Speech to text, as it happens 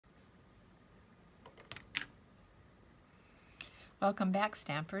Welcome back,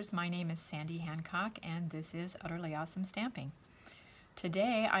 Stampers. My name is Sandy Hancock and this is Utterly Awesome Stamping.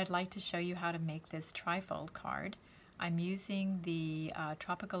 Today I'd like to show you how to make this trifold card. I'm using the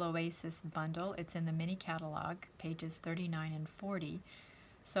Tropical Oasis bundle. It's in the mini catalog, pages 39 and 40.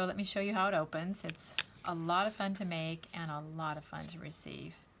 So let me show you how it opens. It's a lot of fun to make and a lot of fun to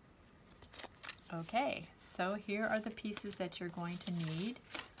receive. Okay, so here are the pieces that you're going to need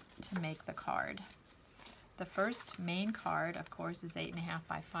to make the card. The first main card, of course, is 8.5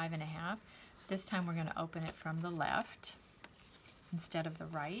 by 5.5. This time we're going to open it from the left instead of the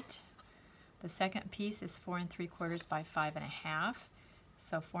right. The second piece is 4 3/4 by 5.5.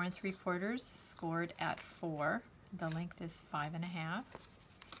 So 4 3/4 scored at 4. The length is 5.5.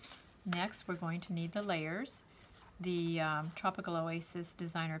 Next, we're going to need the layers. The Tropical Oasis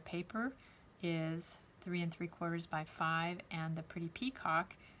designer paper is 3 3/4 by 5, and the Pretty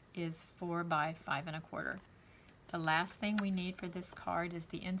Peacock is 4 by 5 1/4. The last thing we need for this card is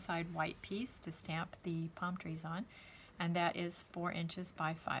the inside white piece to stamp the palm trees on, and that is 4 inches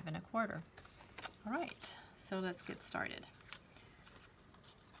by 5 1/4. All right, so let's get started.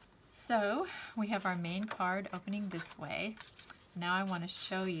 So we have our main card opening this way. Now I want to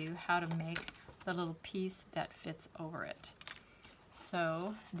show you how to make the little piece that fits over it.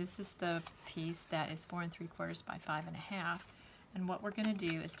 So this is the piece that is 4 3/4 by 5.5. And what we're going to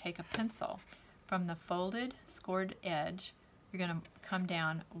do is take a pencil from the folded scored edge. You're going to come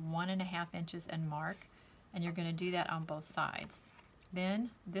down 1.5 inches and mark, and you're going to do that on both sides.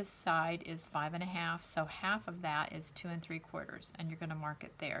 Then this side is 5.5, so half of that is 2 3/4, and you're going to mark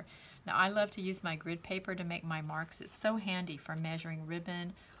it there. Now I love to use my grid paper to make my marks. It's so handy for measuring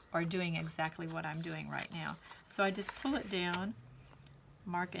ribbon or doing exactly what I'm doing right now. So I just pull it down,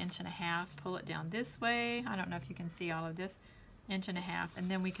 mark 1.5 inches, pull it down this way. I don't know if you can see all of this. 1.5 inches,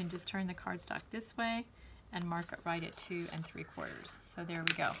 and then we can just turn the cardstock this way and mark it right at 2 3/4. So there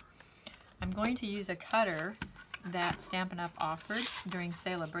we go. I'm going to use a cutter that Stampin' Up! Offered during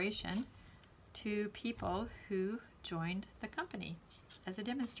Celebration to people who joined the company as a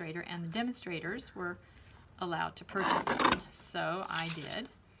demonstrator, and the demonstrators were allowed to purchase one. So I did,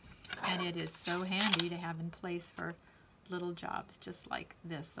 and it is so handy to have in place for little jobs just like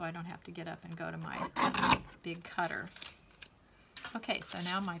this, so I don't have to get up and go to my big cutter. Okay, so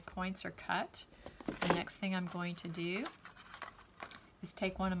now my points are cut. The next thing I'm going to do is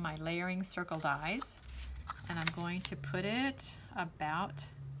take one of my layering circle dies, and I'm going to put it about,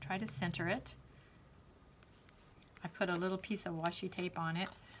 try to center it. I put a little piece of washi tape on it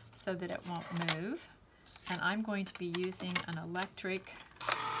so that it won't move. And I'm going to be using an electric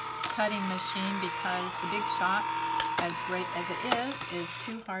cutting machine because the Big Shot, as great as it is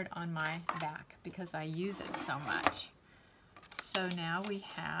too hard on my back because I use it so much. So now we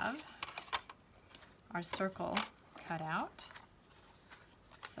have our circle cut out.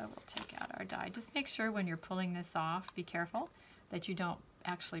 So we'll take out our die. Just make sure when you're pulling this off, be careful that you don't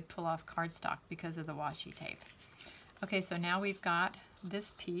actually pull off cardstock because of the washi tape. Okay, so now we've got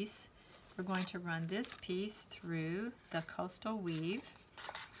this piece. We're going to run this piece through the coastal weave.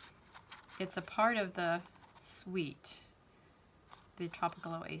 It's a part of the suite, the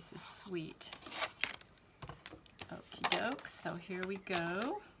Tropical Oasis suite. Okie doke, so here we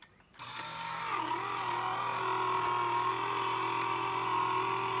go.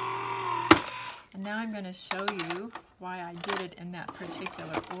 And now I'm going to show you why I did it in that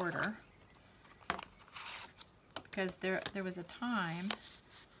particular order. Because there was a time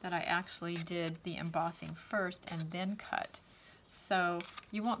that I actually did the embossing first and then cut. So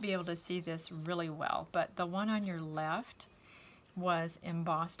you won't be able to see this really well, but the one on your left was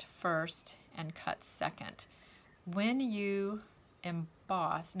embossed first and cut second. When you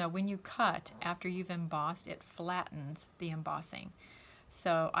when you cut after you've embossed, it flattens the embossing.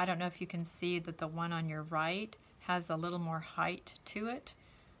 So I don't know if you can see that the one on your right has a little more height to it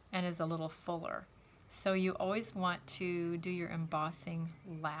and is a little fuller. So you always want to do your embossing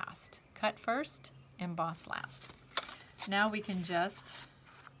last. Cut first, emboss last. Now we can just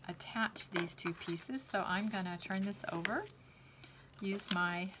attach these two pieces. So I'm going to turn this over, use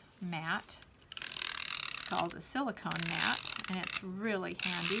my mat. It's called a silicone mat, and it's really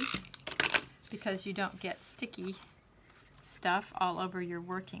handy because you don't get sticky stuff all over your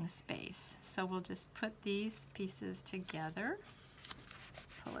working space. So we'll just put these pieces together,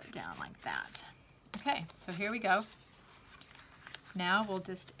 pull it down like that. Okay, so here we go. Now we'll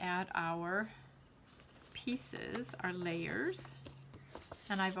just add our pieces, our layers,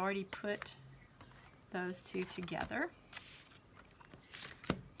 and I've already put those two together.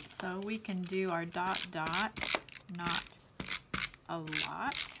 So we can do our dot dot, not a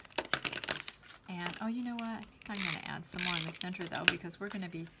lot. And, oh, you know what? I think I'm going to add some more in the center, though, because we're going to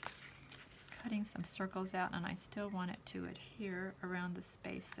be cutting some circles out, and I still want it to adhere around the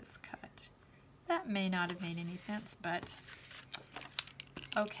space that's cut. That may not have made any sense, but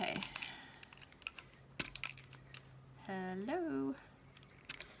okay. Hello.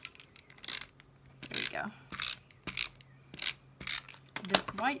 There you go. This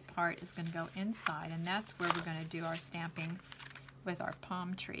white part is going to go inside, and that's where we're going to do our stamping with our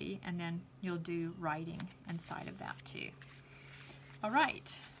palm tree, and then you'll do writing inside of that too. All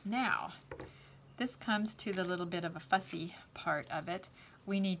right, now this comes to the little bit of a fussy part of it.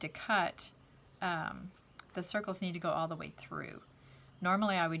 We need to cut, the circles need to go all the way through.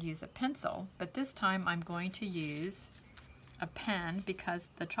 Normally I would use a pencil, but this time I'm going to use a pen because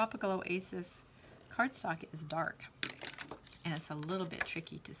the Tropical Oasis cardstock is dark and it's a little bit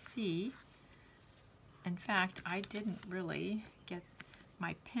tricky to see. In fact, I didn't really get,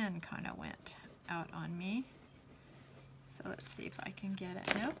 my pen kind of went out on me. So let's see if I can get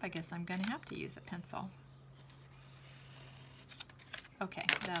it. Nope, I guess I'm going to have to use a pencil. Okay,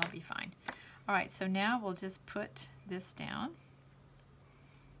 that'll be fine. All right, so now we'll just put this down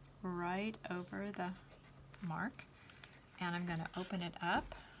right over the mark, and I'm going to open it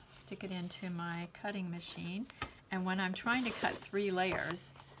up, stick it into my cutting machine, and when I'm trying to cut 3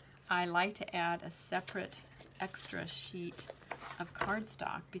 layers, I like to add a separate extra sheet of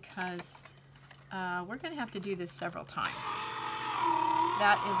cardstock because we're going to have to do this several times.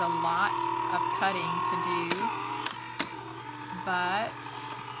 That is a lot of cutting to do, but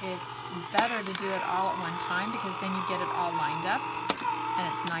it's better to do it all at one time because then you get it all lined up and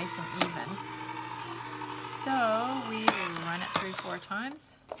it's nice and even. So we will run it through 4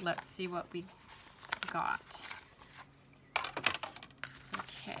 times. Let's see what we got.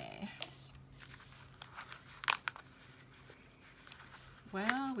 Okay.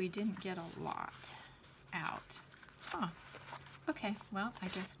 Well, we didn't get a lot out. Huh. Okay, well, I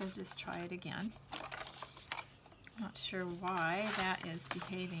guess we'll just try it again. Not sure why that is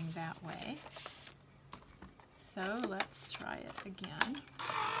behaving that way. So let's try it again.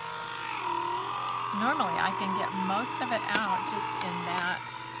 Normally I can get most of it out just in that,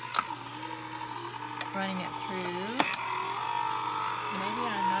 running it through. Maybe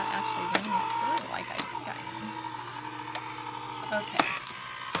I'm not actually running it through like I think I am. Okay.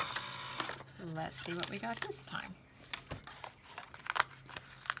 Let's see what we got this time.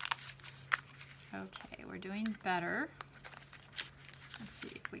 Okay, we're doing better. Let's see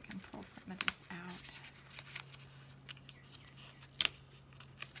if we can pull some of this out.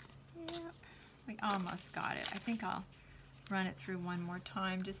 Yep, we almost got it. I think I'll run it through one more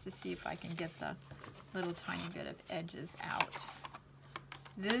time just to see if I can get the little tiny bit of edges out.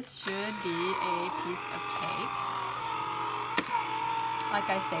 This should be a piece of cake. Like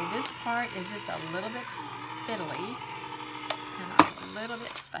I say, this part is just a little bit fiddly and a little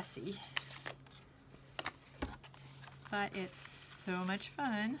bit fussy. But it's so much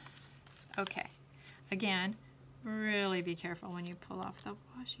fun. Okay, again, really be careful when you pull off the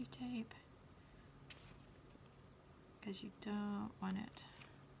washi tape because you don't want it.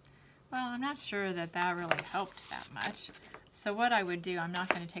 Well, I'm not sure that that really helped that much. So what I would do, I'm not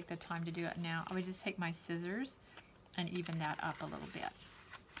going to take the time to do it now. I would just take my scissors and even that up a little bit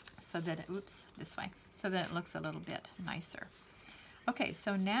so that it, oops, this way, so that it looks a little bit nicer. Okay,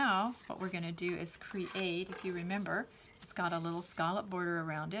 so now what we're going to do is create, if you remember, it's got a little scallop border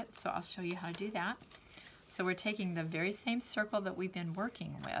around it, so I'll show you how to do that. So we're taking the very same circle that we've been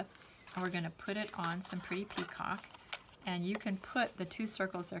working with, and we're going to put it on some pretty peacock, and you can put the 2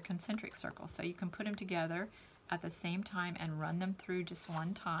 circles, they're concentric circles, so you can put them together at the same time and run them through just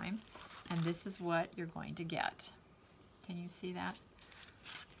one time, and this is what you're going to get. Can you see that?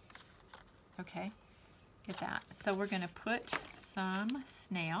 Okay, get that. So we're going to put some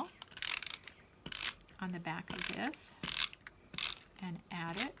snail on the back of this and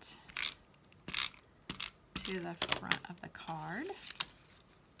add it to the front of the card.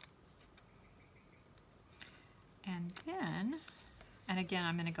 And then, and again,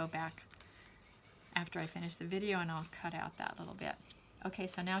 I'm going to go back after I finish the video and I'll cut out that little bit. Okay,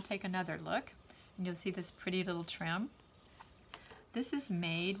 so now take another look and you'll see this pretty little trim. This is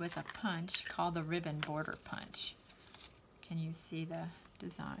made with a punch called the ribbon border punch. Can you see the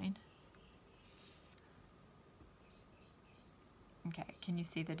design? Okay, can you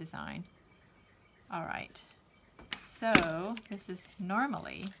see the design? All right, so this is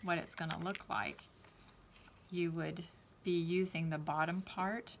normally what it's going to look like. You would be using the bottom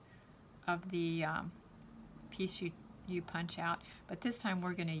part of the piece you punch out, but this time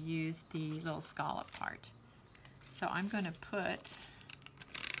we're going to use the little scallop part. So I'm going to put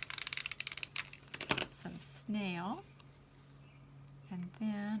snail. And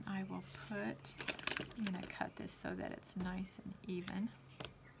then I will I'm going to cut this so that it's nice and even.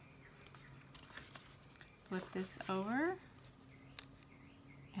 Flip this over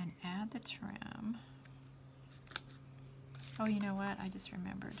and add the trim. Oh, you know what? I just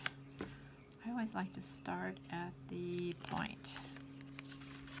remembered. I always like to start at the point.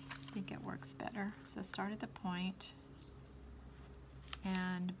 I think it works better. So start at the point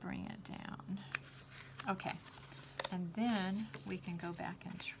and bring it down. Okay, and then we can go back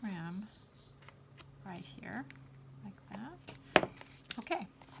and trim right here, like that. Okay,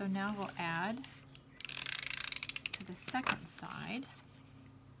 so now we'll add to the second side.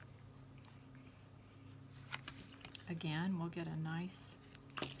 Again, we'll get a nice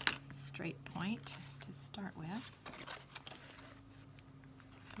straight point to start with.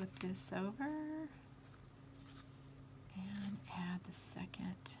 Flip this over and add the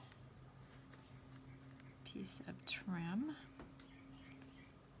second piece of trim.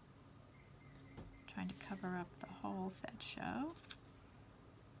 Trying to cover up the holes that show.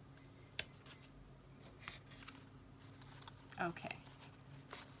 Okay,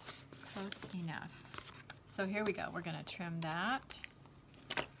 close enough. So here we go, we're going to trim that.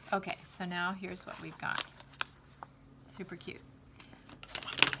 Okay, so now here's what we've got. Super cute.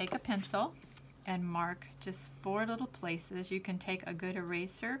 Take a pencil and mark just 4 little places. You can take a good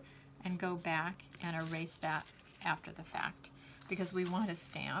eraser and go back and erase that after the fact because we want to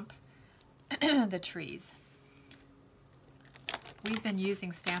stamp the trees. We've been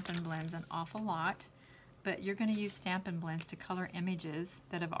using Stampin' Blends an awful lot, but you're going to use Stampin' Blends to color images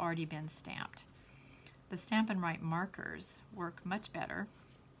that have already been stamped. The Stampin' Write markers work much better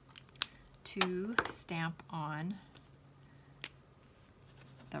to stamp on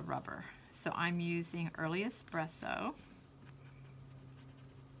the rubber. So I'm using Early Espresso.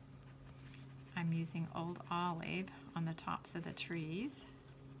 I'm using Old Olive on the tops of the trees.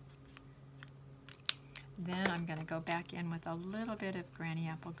 Then I'm going to go back in with a little bit of Granny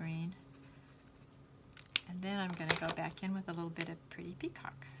Apple Green. And then I'm going to go back in with a little bit of Pretty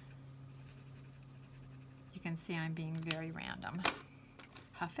Peacock. You can see I'm being very random.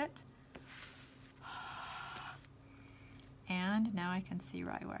 Huff it. And now I can see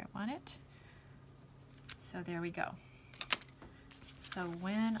right where I want it. So there we go. So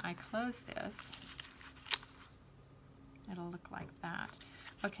when I close this, it'll look like that.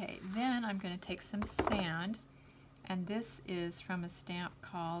 Okay, then I'm going to take some sand, and this is from a stamp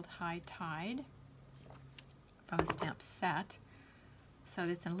called High Tide, from a stamp set. So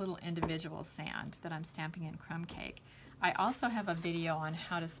it's a little individual sand that I'm stamping in crumb cake. I also have a video on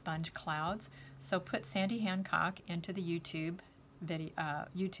how to sponge clouds, so put Sandy Hancock into the YouTube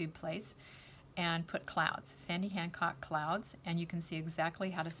place and put clouds, Sandy Hancock clouds, and you can see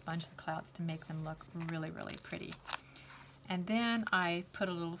exactly how to sponge the clouds to make them look really, really pretty. And then I put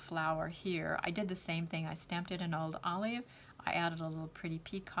a little flower here. I did the same thing. I stamped it in Old Olive. I added a little Pretty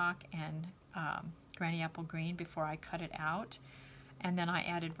Peacock and Granny Apple Green before I cut it out. And then I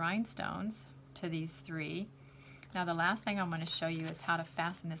added rhinestones to these 3. Now the last thing I'm going to show you is how to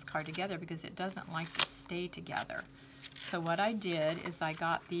fasten this card together because it doesn't like to stay together. So what I did is I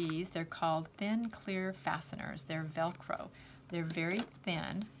got these. They're called Thin Clear Fasteners. They're Velcro. They're very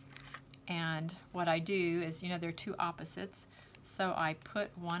thin. And what I do is, you know, they're 2 opposites. So I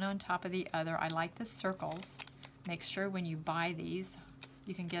put one on top of the other. I like the circles. Make sure when you buy these,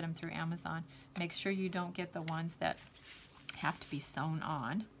 you can get them through Amazon. Make sure you don't get the ones that have to be sewn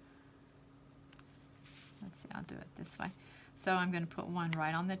on. Let's see, I'll do it this way. So I'm going to put one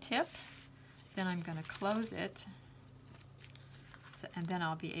right on the tip. Then I'm going to close it. So, and then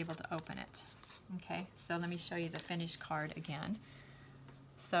I'll be able to open it. Okay, so let me show you the finished card again.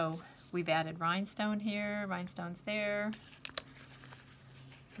 So we've added rhinestone here, rhinestones there.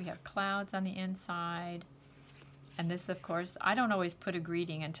 We have clouds on the inside. And this, of course, I don't always put a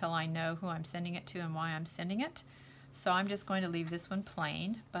greeting until I know who I'm sending it to and why I'm sending it. So I'm just going to leave this one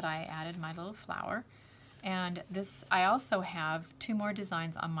plain, but I added my little flower. And this, I also have 2 more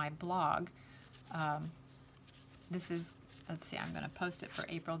designs on my blog. This is, let's see, I'm going to post it for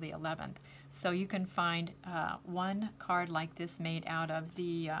April the 11th. So you can find one card like this made out of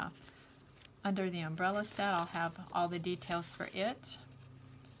the Under the Umbrella set. I'll have all the details for it.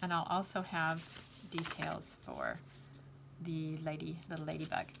 And I'll also have details for the little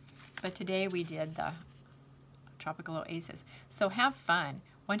ladybug. But today we did the Tropical Oasis. So have fun.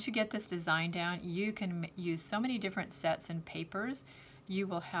 Once you get this design down, you can use so many different sets and papers. You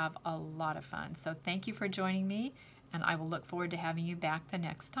will have a lot of fun. So thank you for joining me, and I will look forward to having you back the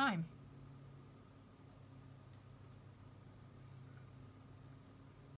next time.